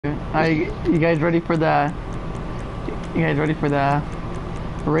You guys ready for the? You guys ready for the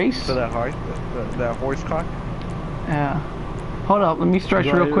race? For that horse cock? Yeah. Hold up. Let me stretch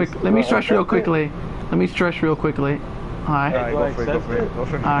real quick. Let me stretch real quickly. Let me stretch real quickly. Alright. Alright, go for it.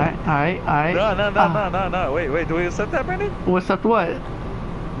 Alright. No. Wait. Do we accept that, Brandon? What's up? What?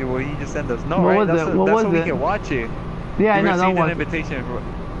 Yeah, well, you just sent us. No, What right? was That's it? What was so we it? can watch it. Yeah, I we know that received an one. invitation.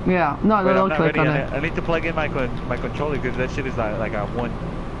 Yeah. No, Wait, don't click on ready. it. I need to plug in my controller because that shit is like I one.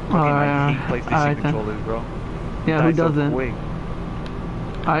 Alright, I hate PlayStation controllers, bro. Yeah, who doesn't? Quick.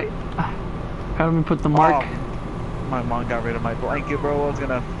 Alright. How do we put the mark? Oh, my mom got rid of my blanket, bro. I was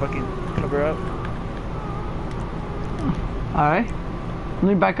gonna fucking cover up. Alright. Let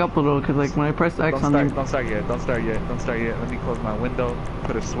me back up a little, cause like when I press X on the... Don't start yet. Let me close my window,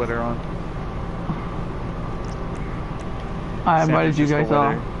 put a sweater on. I invited you guys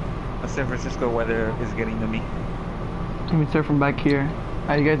all. The San Francisco weather is getting to me. Let me start from back here.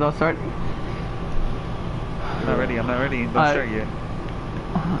 Alright, you guys all start? I'm not ready. Don't start yet.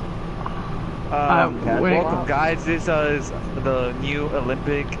 Welcome, guys. This is the new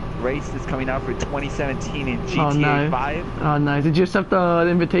Olympic race that's coming out for 2017 in GTA 5. Oh, nice. Did you accept the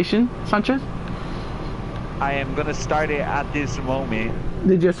invitation, Sanchez? I am gonna start it at this moment.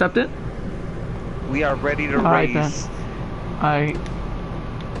 Did you accept it? We are ready to Alright, race. Alright.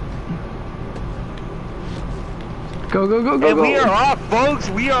 Go. And we are off, folks.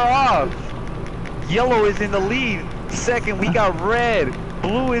 We are off. Yellow is in the lead. Second, we got red.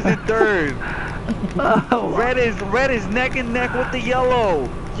 Blue is in third. Red is neck and neck with the yellow.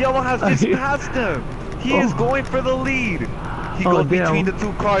 Yellow has just passed him. He is going for the lead. He goes between the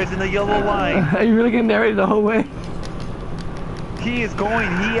two cars in the yellow line. Are you really getting narrated the whole way? He is going.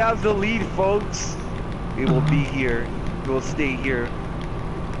 He has the lead, folks. It will be here. It will stay here.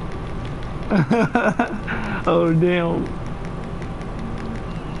 Oh, damn.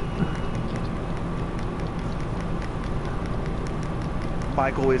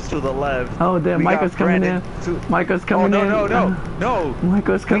 Michael is to the left. Oh, damn. Michael's coming in. Michael's coming in. No.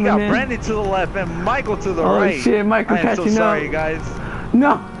 Michael's coming in. We got Brandon to the left and Michael to the right. Oh, shit. Michael catching up. I am so sorry, guys.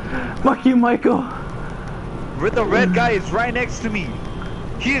 No. Fuck you, Michael. The red guy is right next to me.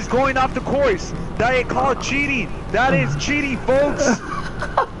 He is going off the course. That is called cheating. That is cheating, folks.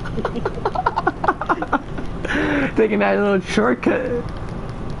 Taking that little shortcut.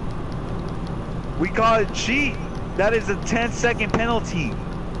 We call it cheat. That is a 10-second penalty.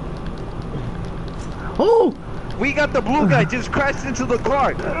 Oh! We got the blue guy just crashed into the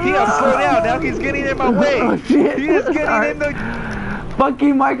car. He got slowed down. Now he's getting in my way. Oh, shit. He is getting in the... Fuck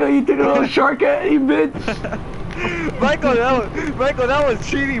you, Michael. You took a little shortcut, you bitch. Michael, that was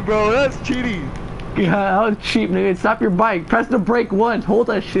cheating, bro. That's cheating. Yeah, that was cheap, nigga. Stop your bike. Press the brake once. Hold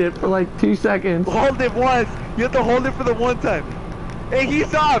that shit for like 2 seconds. Hold it once. You have to hold it for the one time. Hey,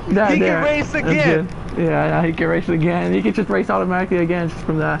 he's off. He can race again. Yeah, he can race again. He can just race automatically again just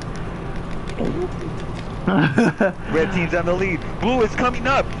from that. Red team's on the lead. Blue is coming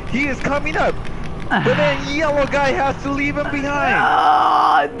up. He is coming up. But then yellow guy has to leave him behind.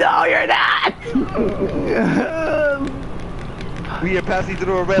 Oh, no, you're not. We are passing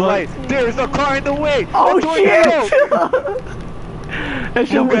through a red light. There is a car in the way. Oh, shit.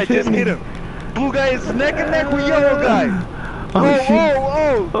 Blue guy just hit him. Blue guy is neck and neck with yellow guy.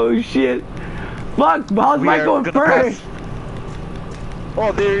 Oh, shit. Fuck, how's Michael in first?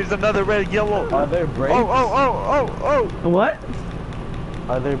 Oh, there is another red yellow. Are there brakes? Oh. What?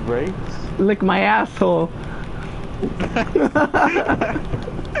 Are there brakes? Lick my asshole.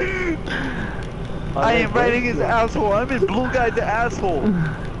 I am riding his asshole. I'm his blue guy's asshole.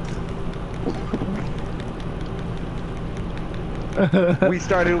 We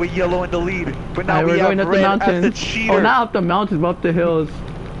started with yellow in the lead, but now we have red as the cheater. Oh, not up the mountains, but up the hills.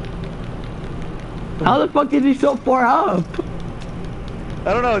 How the fuck is he so far up?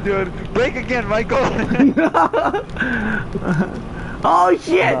 I don't know, dude. Brake again, Michael. Oh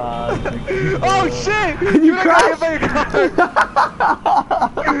shit! Oh shit! You crashed?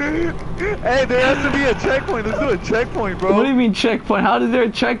 Hey, there has to be a checkpoint. Let's do a checkpoint, bro. What do you mean checkpoint? How is there a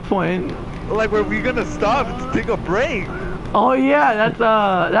checkpoint? Like, where we're gonna stop to take a break. Oh yeah,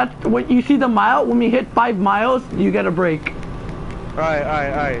 that's when you see the mile. When we hit 5 miles, you get a break.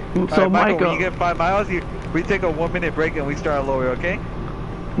 Alright. So Michael, when you get 5 miles, we take a 1 minute break and we start lower, okay?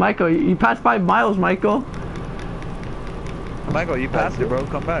 Michael, you passed 5 miles, Michael. Michael, you passed it, bro.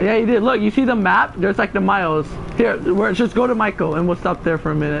 Come back. Yeah, you did. Look, you see the map? There's like the miles. Here, just go to Michael and we'll stop there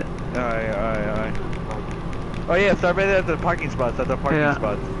for a minute. Alright. Oh yeah, start right there at the parking spots. At the parking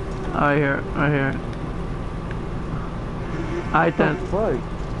spots. Right here. Alright then.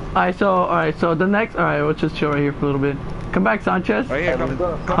 Alright, so the next. Alright, we'll just chill right here for a little bit. Come back, Sanchez. Right here, come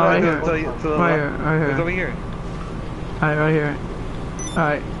right back here. to the Right left. here, right here. It's over here. Alright, right here.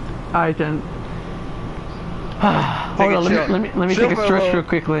 Alright then. Hold on, let me take a stretch real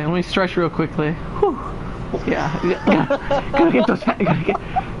quickly. Let me stretch real quickly. Whew. Yeah. Gotta get those,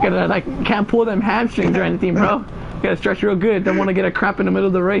 gotta like, can't pull them hamstrings or anything, bro. Gotta stretch real good. Don't want to get a cramp in the middle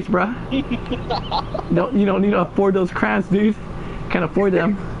of the race, bro. You don't need to afford those cramps, dude. Can't afford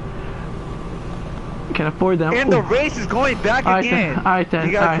them. Can't afford them. And the race is going back again. Alright then.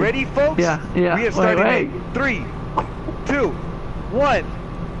 You guys ready, folks? Yeah. We have started in 3, 2, 1,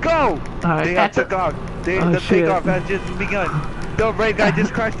 go! Alright. They took off. The takeoff has just begun. The red guy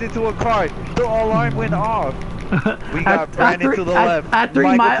just crashed into a car. The alarm went off. We got Brandon to the left,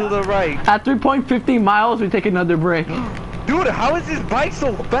 Michael to the right. At 3.50 miles, we take another break. Dude, how is this bike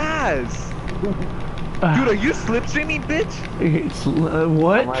so fast? Dude, are you slipstreaming, bitch?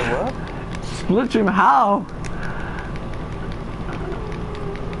 What? Am I what? Slipstream? How?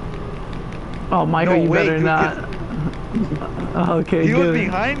 Oh, Michael, No you way, better dude, not. Okay, he good. was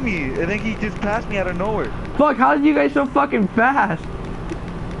behind me, and then he just passed me out of nowhere. Fuck, how did you guys so fucking fast?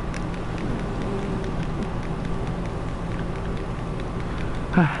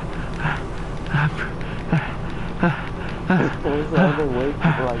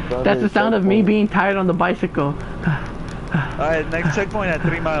 That's the sound of me being tired on the bicycle. Alright, next checkpoint at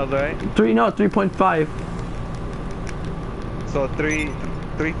 3 miles, alright? 3.5. So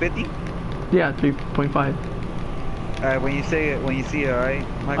 350? Yeah, 3.5. Alright, when you say it, when you see it, alright?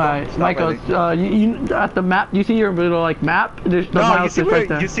 Michael, Alright, stop Michael, right you at the map, you see your little like map? There's the no, miles right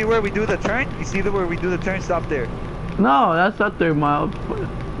there. you see where we do the turn? You see where we do the turn? Stop there. No, that's not 3 mile,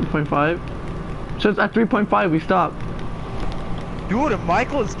 3.5. So it's at 3.5 we stop. Dude,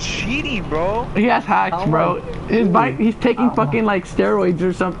 Michael is cheating, bro. He has hacks, bro. His bike, he's taking fucking like steroids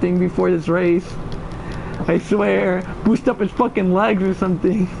or something before this race. I swear, boost up his fucking legs or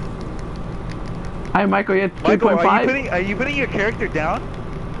something. Hi, Michael, you at 3.5? Are you putting your character down?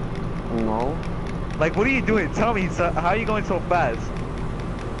 No. Like, what are you doing? Tell me, how are you going so fast?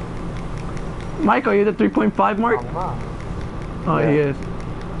 Michael, you at the 3.5 mark? I'm not. Oh, Yeah. he is.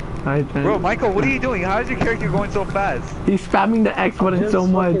 Alright then. Bro, Michael, what are you doing? How is your character going so fast? He's spamming the X button so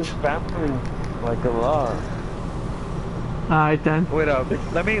much. Spamming like a lot. Alright then. Wait up.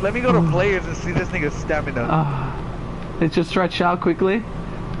 Let me go to players and see this nigga's stamina. Let's just stretch out quickly.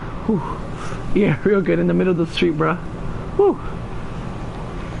 Whew. Yeah, real good in the middle of the street, bro. Whew.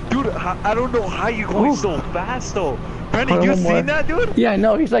 Dude, I don't know how you going so fast though. Brandon, you seen that, dude? Yeah,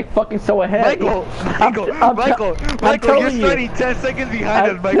 no, he's like fucking so ahead. Michael, you're starting 10 seconds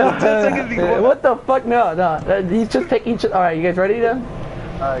behind us, Michael. 10 seconds behind. What the fuck? No. He's just taking. Alright, you guys ready then?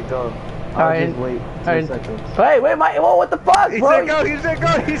 Alright, go. Alright. Just wait 2 seconds. Wait, Mike. Whoa, what the fuck, He bro? said go, he said go,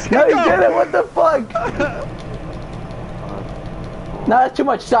 he said No, go. he didn't. What the fuck? No, that's too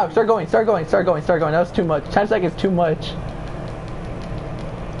much. Stop. Start going. That was too much. 10 seconds too much.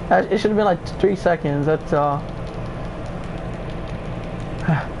 It should have been like 3 seconds. That's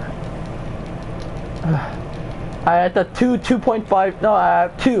at the 2.5.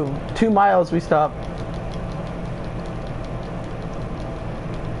 No, 2 miles we stop.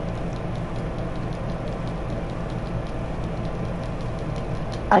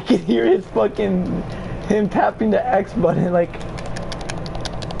 I can hear him tapping the X button like.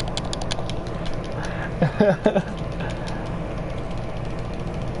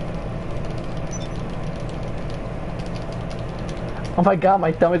 Oh my god,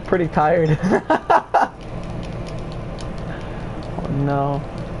 my thumb is pretty tired. Oh no.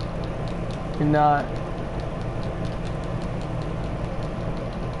 You're not.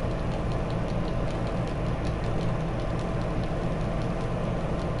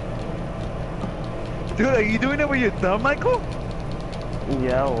 Dude, are you doing it with your thumb, Michael?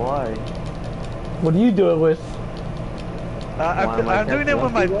 Yeah, why? What do you do it with? I'm doing it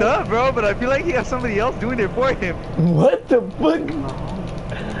with my thumb, bro, but I feel like he has somebody else doing it for him. What the fuck?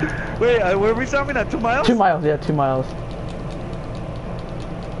 Wait, where are we stopping at 2 miles? 2 miles, yeah, 2 miles.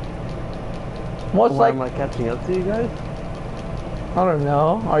 Most Why like, am I catching up to you guys? I don't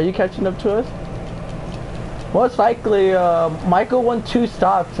know. Are you catching up to us? Most likely, Michael won 2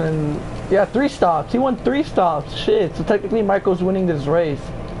 stops and 3 stops. He won 3 stops. Shit. So technically, Michael's winning this race.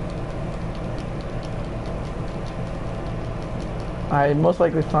 Alright, most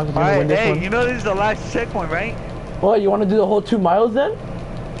likely Sancho's gonna win this one. Hey, you know this is the last checkpoint, right? Well, you want to do the whole 2 miles then?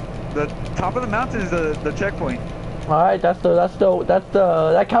 The top of the mountain is the checkpoint. All right, that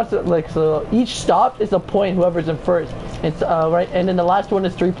counts as, like, so each stop is a point. Whoever's in first, it's right, and then the last one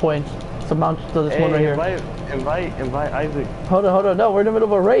is 3 points. So this one right here. Invite Isaac. Hold on. No, we're in the middle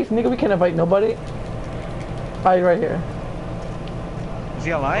of a race, nigga. We can't invite nobody. All right, right here. Is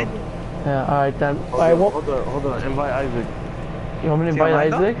he online? Yeah, alright then. Hold Alright, on, well, hold on. Invite Isaac. you want me to Is he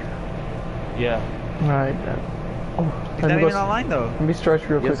invite online, Isaac? Yeah. Alright then. Oh, He's not even online though. Let me stretch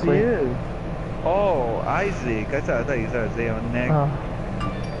real Yes, quickly. he is. Oh, Isaac. I thought you said Isaiah on the neck.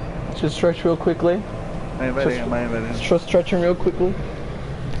 Just stretch real quickly. I invited him. Just stretching real quickly.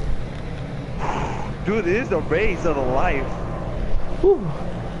 Dude, this is the race of the life. Whew.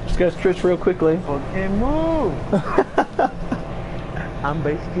 Just gotta stretch real quickly. Okay, move. I'm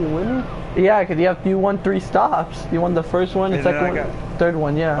basically winning. Yeah, cause you won 3 stops. You won the first one, the And then second I one, third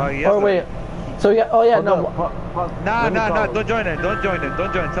one, yeah. Oh, yeah, Or wait. So yeah, oh yeah, no. Nah, don't join it. Don't join it.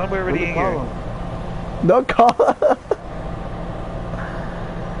 Don't join it. Tell him we're already in here. Don't call.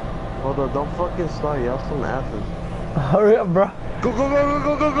 Hold on, don't fucking start. Y'all some asses. Hurry up, bro. Go.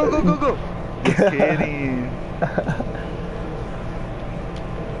 Just kidding.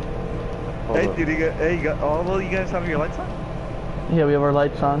 Hey, Hold dude, you got all of you guys have your lights on? Yeah, we have our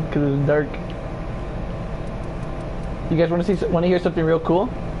lights on because it's dark. You guys want to hear something real cool?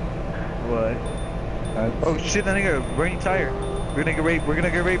 What? Oh shit! That nigga burning tire. We're gonna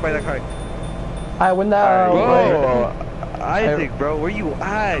get raped by that car. I win that. Bro, Isaac, bro, where you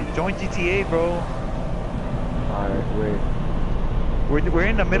at? Join GTA, bro. Alright, wait. We're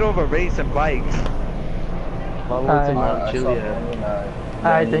in the middle of a race and bikes. Follow to Mount Chiliad.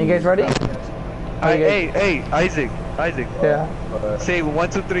 Alright, then you guys ready? Hey, Isaac. Yeah. Say 1,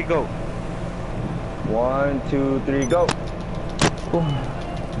 2, 3, go. 1, 2, 3, go.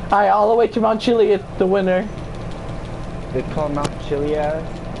 Alright, all the way to Mount Chiliad, the winner. It's called Mount Chiliad.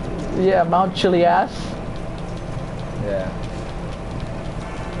 Yeah, Mount Chiliad. Yeah.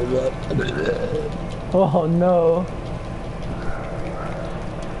 Oh no.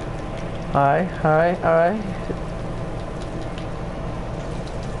 Alright.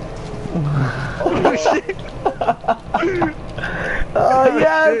 Oh shit! Oh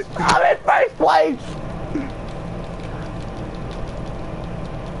yes! I'm in first place!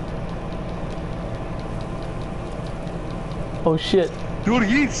 Oh shit. Dude,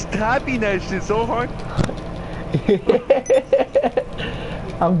 he's tapping that shit so hard.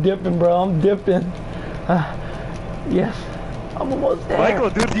 I'm dipping, bro. I'm dipping. Yes. I'm almost there. Michael,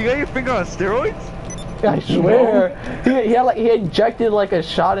 dude, you got your finger on steroids? I swear. He injected like a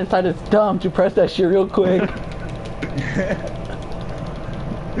shot inside his thumb to press that shit real quick.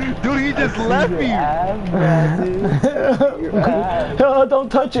 Dude, he just left me. Oh, don't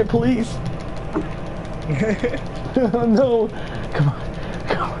touch it, please. Oh, no. Come on.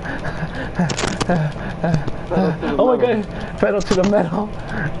 Oh my god. Pedal to the metal.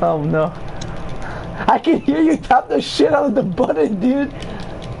 Oh no. I can hear you tap the shit out of the button, dude.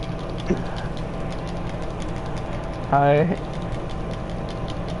 Alright.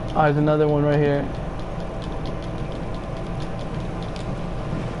 Oh, there's another one right here.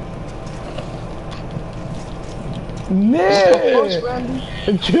 Yeah!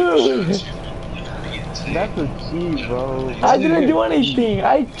 Dude! That's a G, bro. I didn't do anything.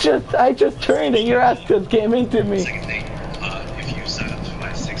 I just turned and your ass just came into me. Second thing, if you sign up to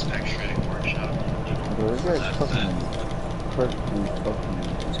my 6-pack shredding workshop, Bro, this guy's fucking perfectly fucking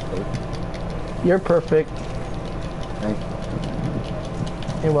perfect. You're perfect. Thank you.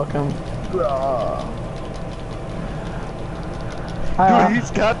 You're welcome. Dude, he's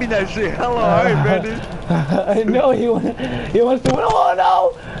tapping that shit hella hard, Brandon. I know he wants to win. Oh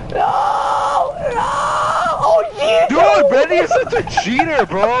no! No! Oh yeah! Dude, Brandon, you're such a cheater,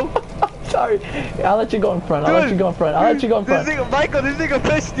 bro. Sorry. I'll let you go in front. I'll let you go in front. This nigga, Michael, this nigga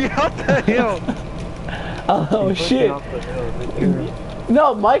pushed you out the hill. Oh shit!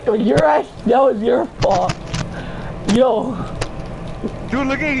 No, Michael, your ass. That was your fault. Yo. Dude,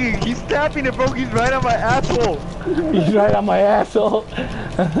 look at you. He's tapping it, bro. He's right on my asshole. He's right on my asshole.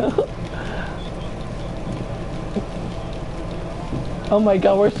 Oh my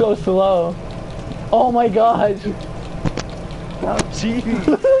god, we're so slow. Oh my god. Oh, jeez.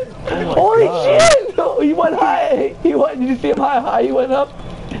 Holy shit! He went high. Did you see him high? He went up.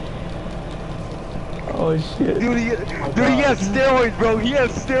 Oh shit. Dude, he has steroids, bro. He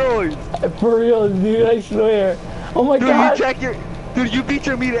has steroids. For real, dude, I swear. Oh my god. Dude, you beat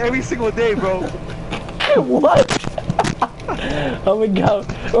your meat every single day, bro. What? Oh my god.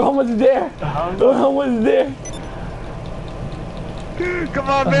 We're almost there. We're almost there. Come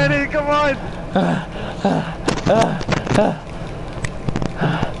on, man. Come on.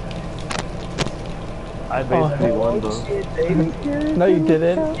 I basically won, though. No, you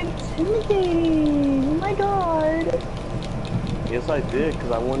didn't. Intimidating. Oh my god. Yes, I did,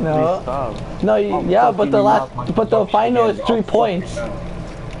 because I won No. 3 stops. No, yeah, but the final is 3 points.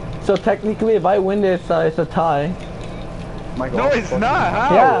 So technically, if I win this, it's a tie. Michael, No, it's not.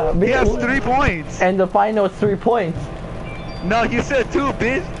 How? Yeah, He has because- 3 points. And the final is 3 points. No, you said 2,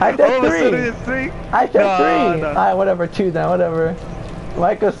 bitch. I said All of a 3. sudden it's 3. I said No, 3. no. Alright, whatever, 2 then, whatever.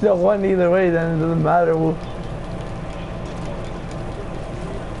 Michael still won either way, then it doesn't matter.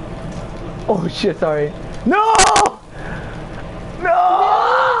 Oh shit, sorry. No!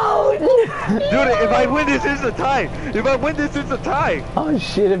 No! Dude, if I win this, it's a tie. If I win this, it's a tie. Oh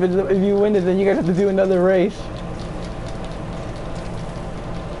shit, if you win it, then you guys have to do another race.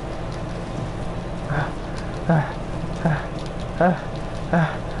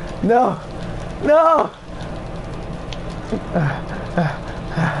 No! No!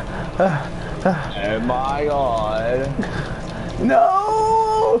 Oh my god.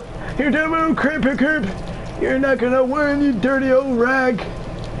 No! You double creep. You're not gonna win, you dirty old rag.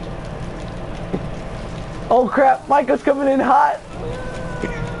 Oh crap, Michael's coming in hot.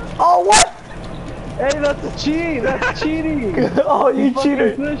 Oh, what? Hey, that's a cheat. That's cheating. Oh, you Fucking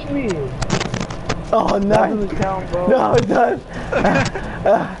cheated. push me. Oh, That nice. doesn't count, bro. No, it does.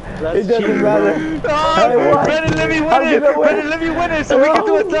 That's It doesn't cheating, matter. Oh, I won. Brandon, let me I'm win it. gonna win. Brandon, let me win it so we can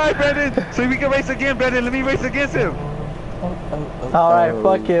do a No. tie, Brandon. So we can race again, Brandon. Let me race against him. Alright,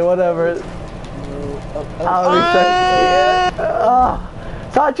 fuck it, whatever. I'll reset.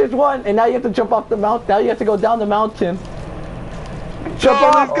 Sanchez won, and now you have to jump off the mountain. Now you have to go down the mountain. Jump Go,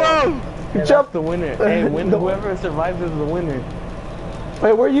 off. let's go. Hey, Jump. that's the winner. Hey, whoever survives is the winner.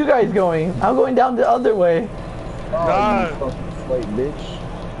 Wait, where are you guys going? I'm going down the other way. Nah. You fucking slate, bitch.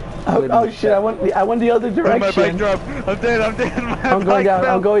 Oh shit, I went the other My bike direction. drop. I'm dead. I'm dead. My I'm going bike down.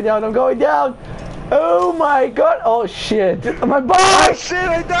 fell. I'm going down. I'm going down. Oh my god. Oh shit. My Oh bike. shit!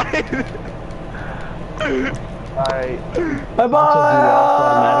 I died. Alright. My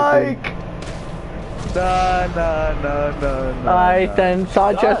bike. No. Alright then,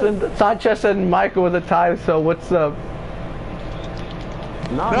 Sanchez and Michael with a tie. So what's up?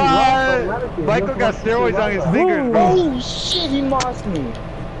 Nah, No, Michael got steroids on his fingers, bro. Oh shit, he mossed me.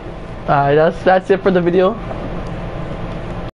 Alright, that's it for the video.